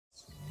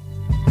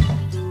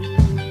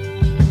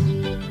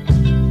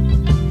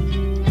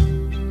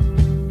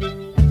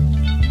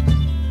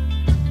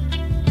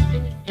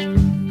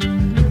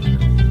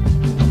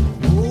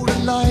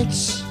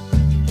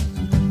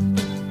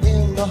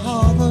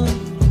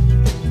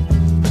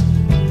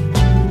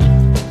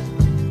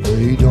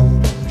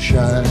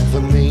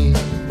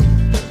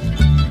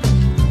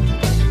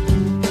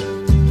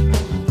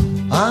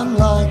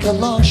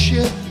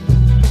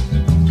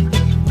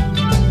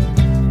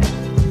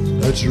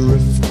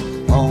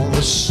on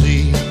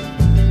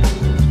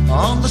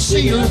the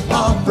sea of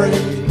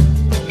heartbreak.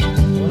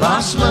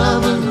 Lost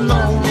love and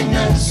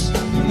loneliness,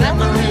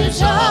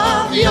 memories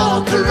of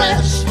your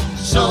caress,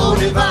 so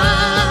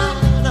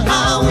divine.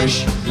 I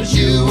wish that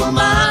you were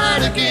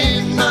mine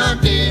again, my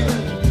dear.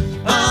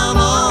 I'm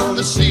on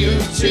the sea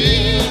of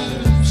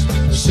tears,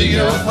 the sea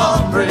of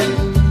heartbreak.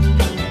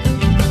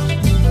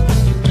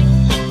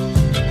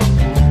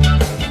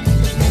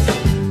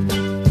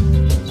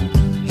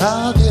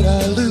 How did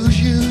I lose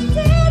you?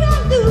 Did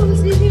I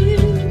lose you?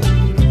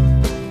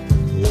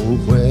 Oh,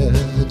 where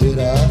did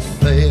I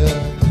fail?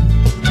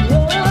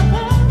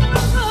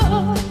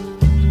 Oh,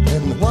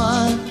 And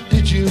why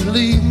did you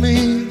leave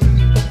me?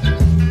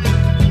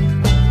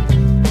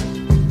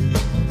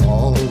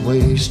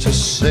 Always to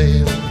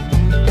sail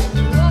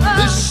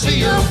this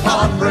sea of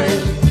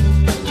heartbreak.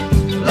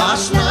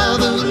 Lost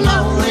love and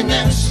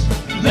loneliness,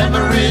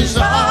 memories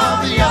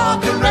of your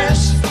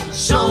caress,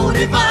 so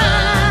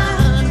divine.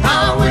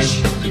 I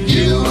wish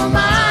you were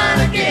mine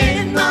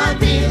again, my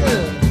dear.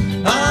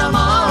 I'm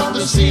on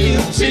the sea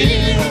of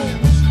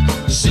tears,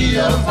 the sea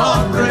of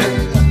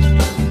heartbreak.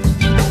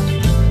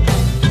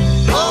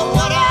 Oh,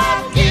 what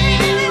I'd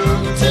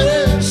give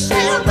to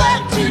sail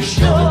back to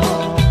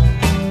shore,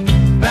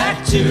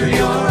 back to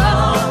your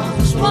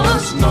arms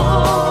once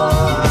more.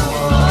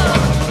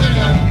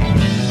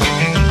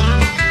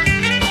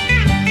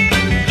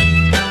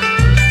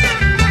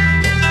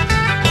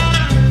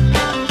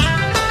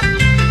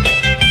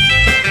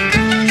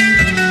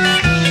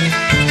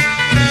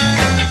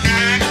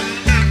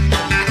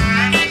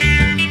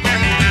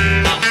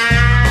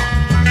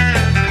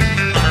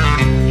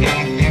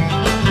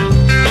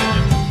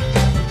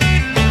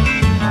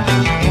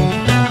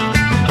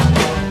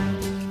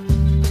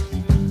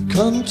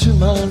 Come to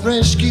my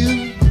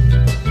rescue.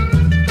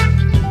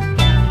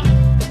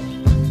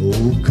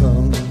 Oh,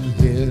 come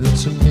here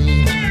to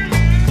me.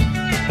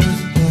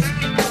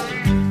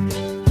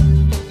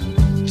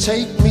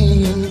 Take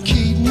me and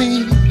keep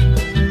me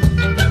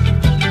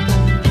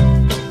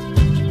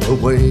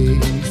away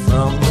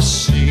from the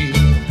sea.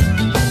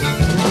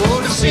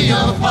 Oh, the sea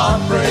of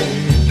heartbreak.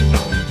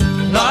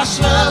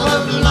 Lost love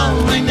of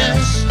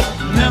loneliness,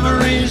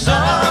 memories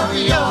of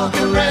your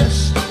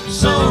caress,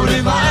 so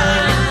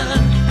divine.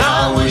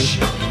 I wish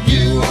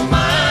you were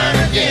mine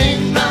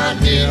again, my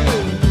dear.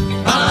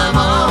 I'm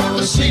on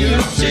the sea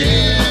of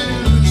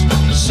tears,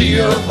 the sea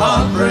of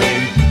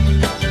heartbreak.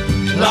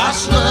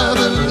 Lost love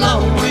and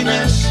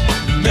loneliness,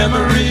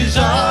 memories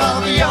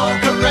of your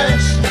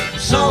caress,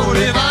 so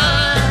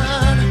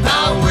divine.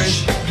 I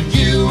wish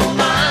you were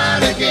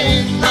mine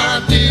again,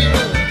 my dear.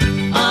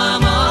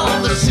 I'm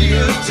on the sea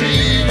of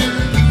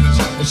tears,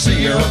 the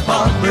sea of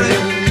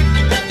heartbreak.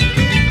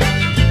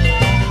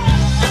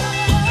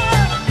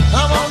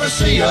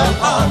 Sea of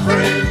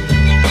heartbreak.